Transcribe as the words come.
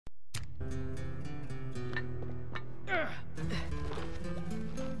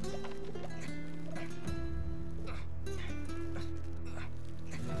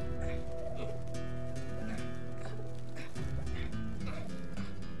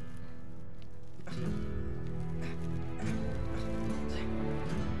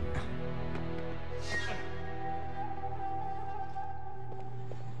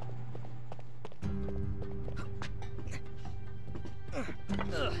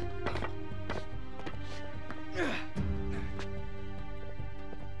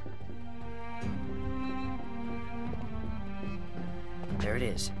There it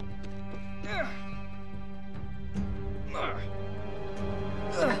is.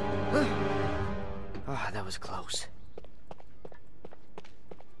 Oh, that was close.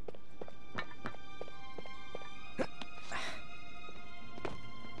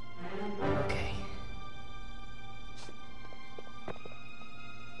 Okay.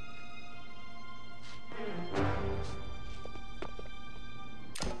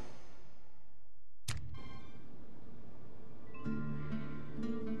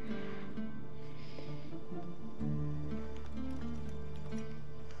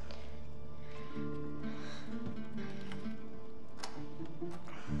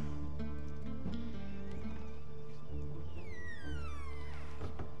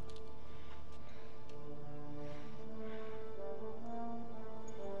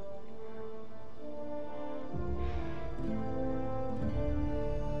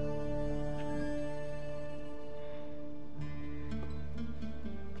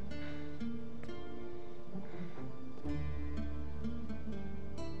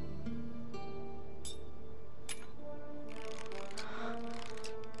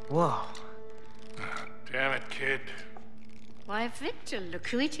 Whoa. Damn it, kid. Why, Victor, look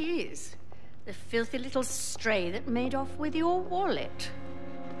who it is. The filthy little stray that made off with your wallet.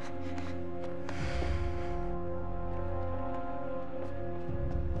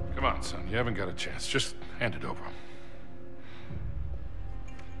 Come on, son. You haven't got a chance. Just hand it over.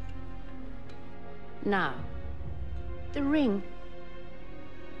 Now, the ring.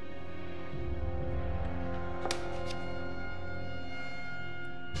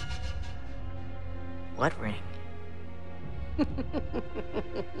 What ring?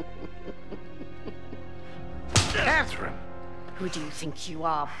 Catherine! Who do you think you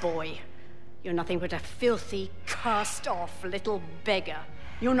are, boy? You're nothing but a filthy, cast-off little beggar.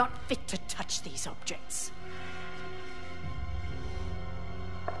 You're not fit to touch these objects.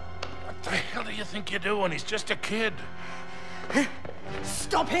 What the hell do you think you're doing? He's just a kid.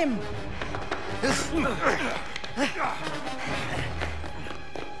 Stop him!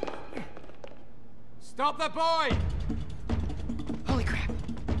 Stop that boy! Holy crap.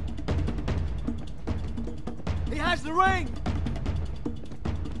 He has the ring!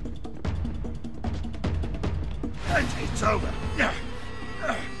 It's over.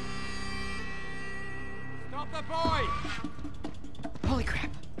 Stop that boy! Holy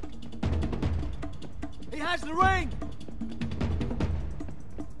crap. He has the ring!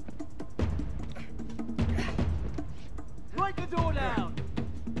 Break the door down!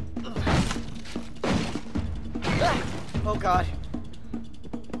 Oh, God.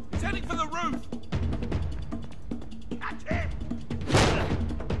 He's heading for the roof! Catch him!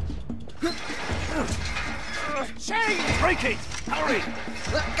 Shane! Break it! Hurry!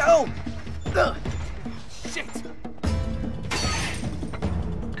 Let go! Shit!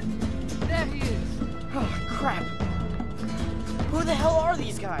 There he is! Oh, crap. Who the hell are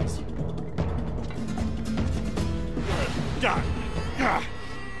these guys? Done.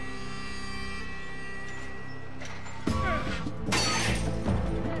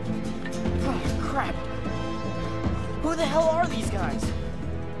 Oh, crap. Who the hell are these guys?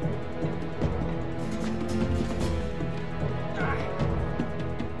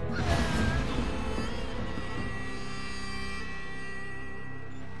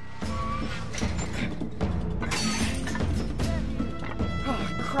 Oh,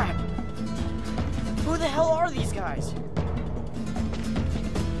 crap. Who the hell are these guys?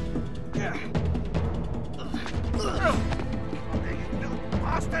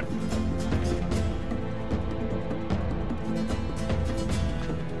 Bastard!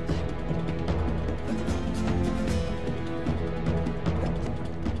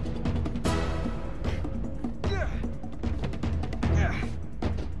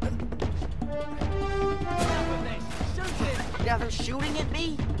 Now they're shooting at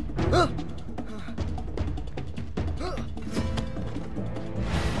me?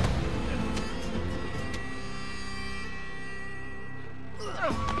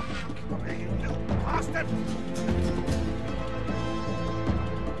 Bastard!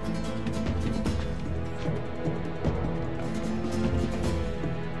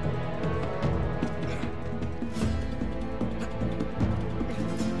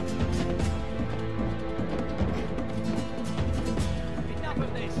 Enough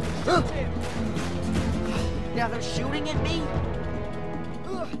of this! Shoot him! Now they're shooting at me?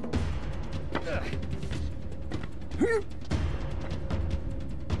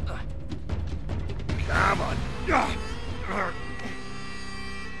 Come on.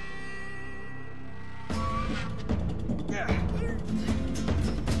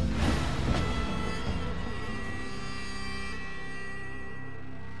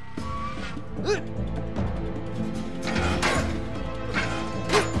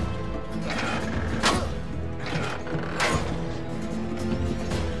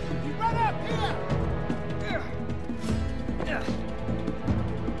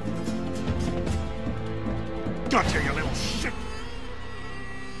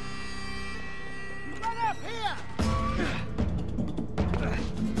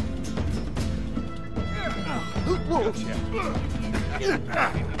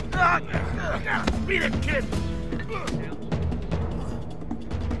 Beat it, kid!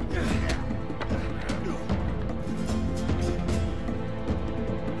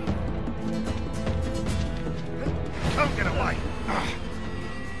 Don't get away!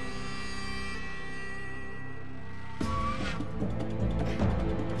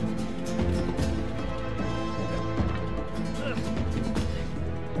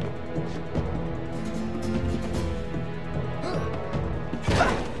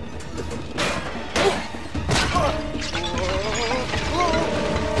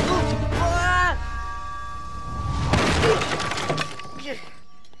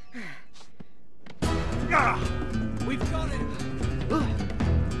 We've got it!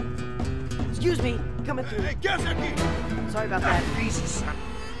 Excuse me, coming through. Hey, get aquí! Sorry about that. Easy, son.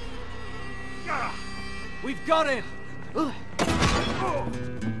 We've got him!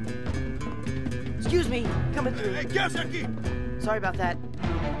 Excuse me, coming through. Hey, get aquí! Sorry about that.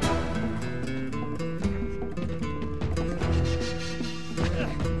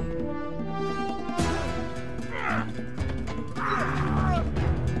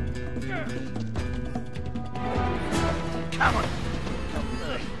 Come on!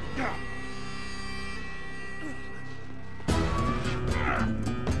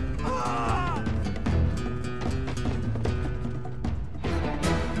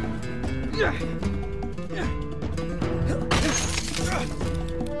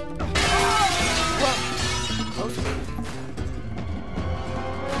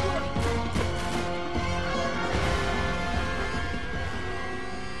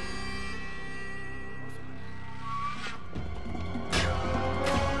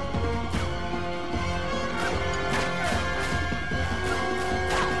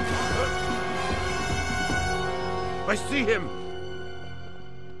 I see him!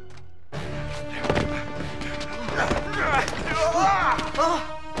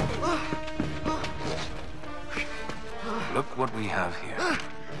 Look what we have here.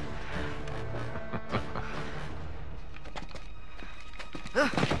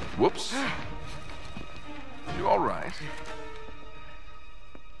 Whoops. You all right?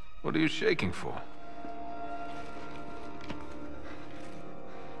 What are you shaking for?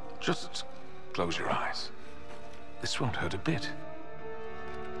 Just close your eyes. This won't hurt a bit.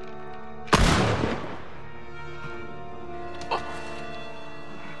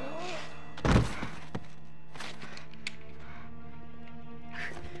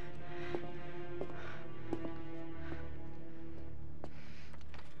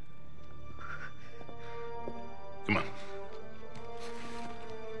 Come on.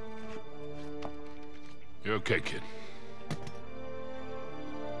 You're okay, kid.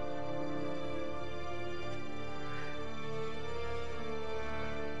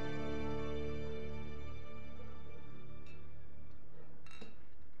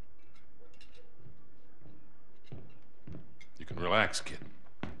 You can relax, kid.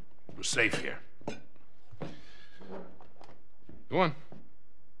 We're safe here. Go on.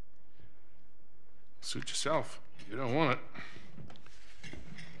 Suit yourself. You don't want it.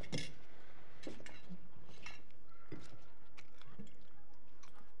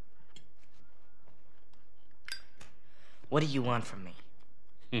 What do you want from me?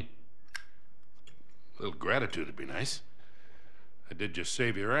 A little gratitude would be nice. I did just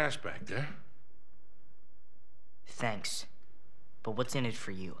save your ass back there. Thanks. But what's in it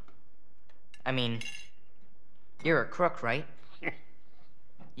for you? I mean, you're a crook, right?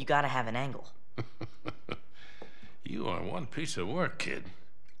 You gotta have an angle. You are one piece of work, kid.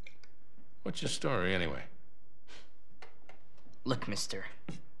 What's your story, anyway? Look, mister.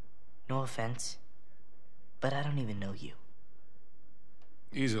 No offense, but I don't even know you.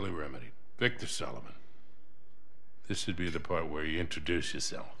 Easily remedied. Victor Sullivan. This would be the part where you introduce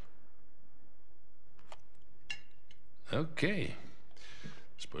yourself. Okay.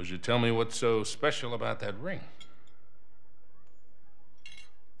 Suppose you tell me what's so special about that ring.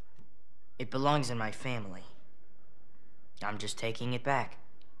 It belongs in my family. I'm just taking it back.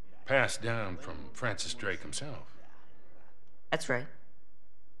 Passed down from Francis Drake himself. That's right.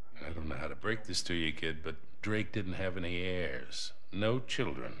 I don't know how to break this to you, kid, but Drake didn't have any heirs. No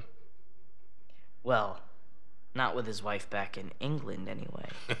children. Well, not with his wife back in England, anyway.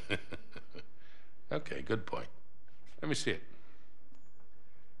 Okay, good point. Let me see it.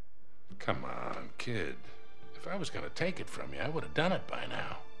 Come on, kid. If I was gonna take it from you, I would have done it by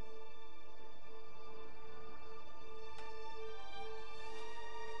now.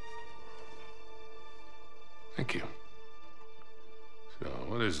 Thank you. So,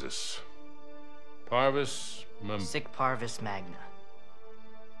 what is this? Parvis... Sic Parvis Magna.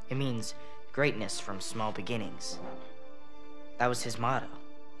 It means greatness from small beginnings. That was his motto.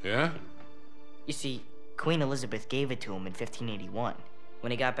 Yeah? You see, Queen Elizabeth gave it to him in 1581,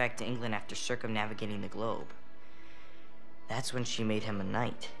 when he got back to England after circumnavigating the globe. That's when she made him a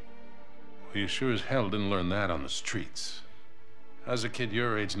knight. Well, you sure as hell didn't learn that on the streets. How's a kid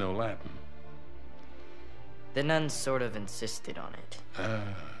your age know Latin? The nuns sort of insisted on it.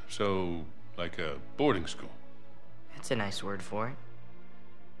 So, like a boarding school? That's a nice word for it.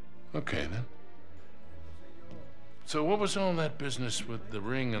 Okay, then. So what was all that business with the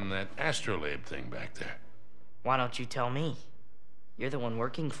ring and that astrolabe thing back there? Why don't you tell me? You're the one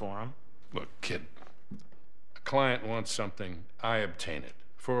working for him. Look, kid. A client wants something, I obtain it.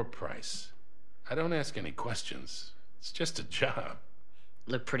 For a price. I don't ask any questions. It's just a job.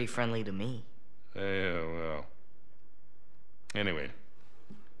 Look pretty friendly to me. Yeah, well. Anyway,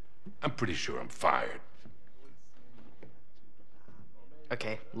 I'm pretty sure I'm fired.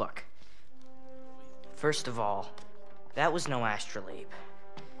 Okay, look. First of all, that was no astrolabe.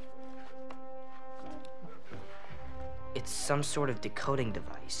 It's some sort of decoding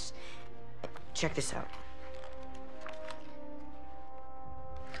device. Check this out.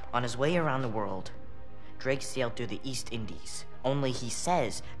 On his way around the world, Drake sailed through the East Indies. Only he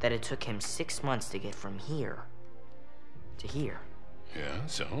says that it took him 6 months to get from here to here. Yeah,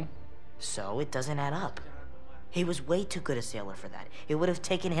 so? So it doesn't add up. He was way too good a sailor for that. It would have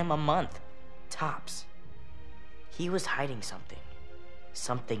taken him a month, tops. He was hiding something.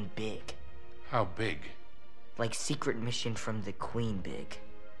 Something big. How big? Like secret mission from the Queen big.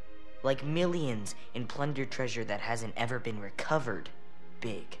 Like millions in plundered treasure that hasn't ever been recovered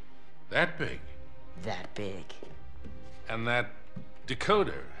big. That big? That big. And that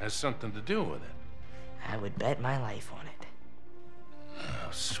decoder has something to do with it? I would bet my life on it.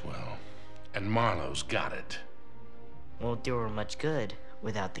 Oh, swell. And Marlowe's got it. Won't do her much good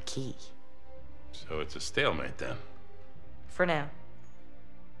without the key. So it's a stalemate then? For now.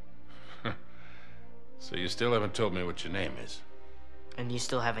 So you still haven't told me what your name is? And you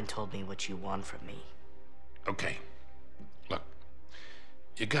still haven't told me what you want from me. Okay. Look,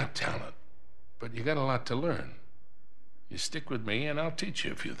 you got talent, but you got a lot to learn. You stick with me and I'll teach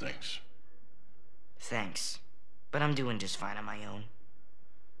you a few things. Thanks. But I'm doing just fine on my own.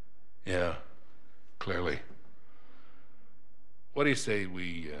 Yeah, clearly. What do you say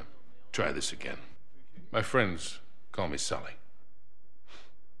we try this again? My friends call me Sully.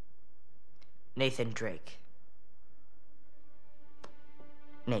 Nathan Drake.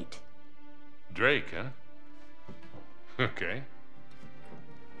 Nate. Drake, huh? Okay.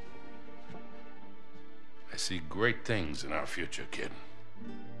 I see great things in our future, kid.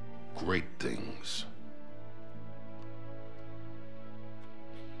 Great things.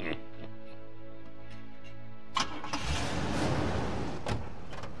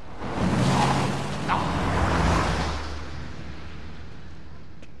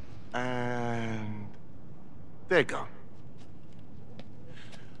 And they're gone.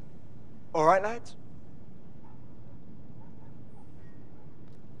 All right, lads?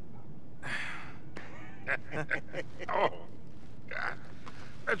 Oh, God.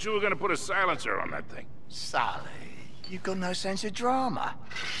 Bet you were gonna put a silencer on that thing. Sully, you've got no sense of drama.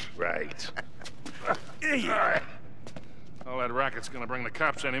 Right. All right. All that racket's gonna bring the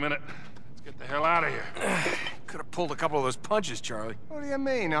cops any minute. Let's get the hell out of here. Could have pulled a couple of those punches, Charlie. What do you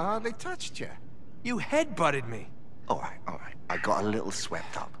mean? I hardly touched you. You headbutted me. All right, all right. I got a little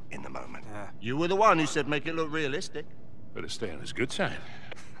swept up in the moment. You were the one who said make it look realistic. Better stay on his good side.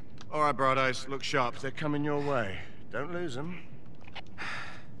 All right, brothers, look sharp. They're coming your way. Don't lose them.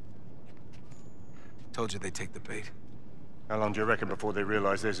 Told you they'd take the bait. How long do you reckon before they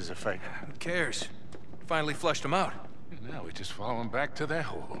realize this is a fake? Who cares? Finally flushed them out. Now we just follow him back to their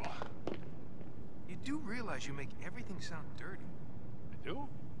hole. You do realize you make everything sound dirty. I do?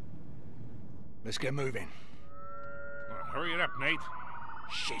 Let's get moving. Well, hurry it up, Nate.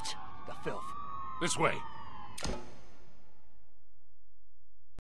 Shit, the filth. This way.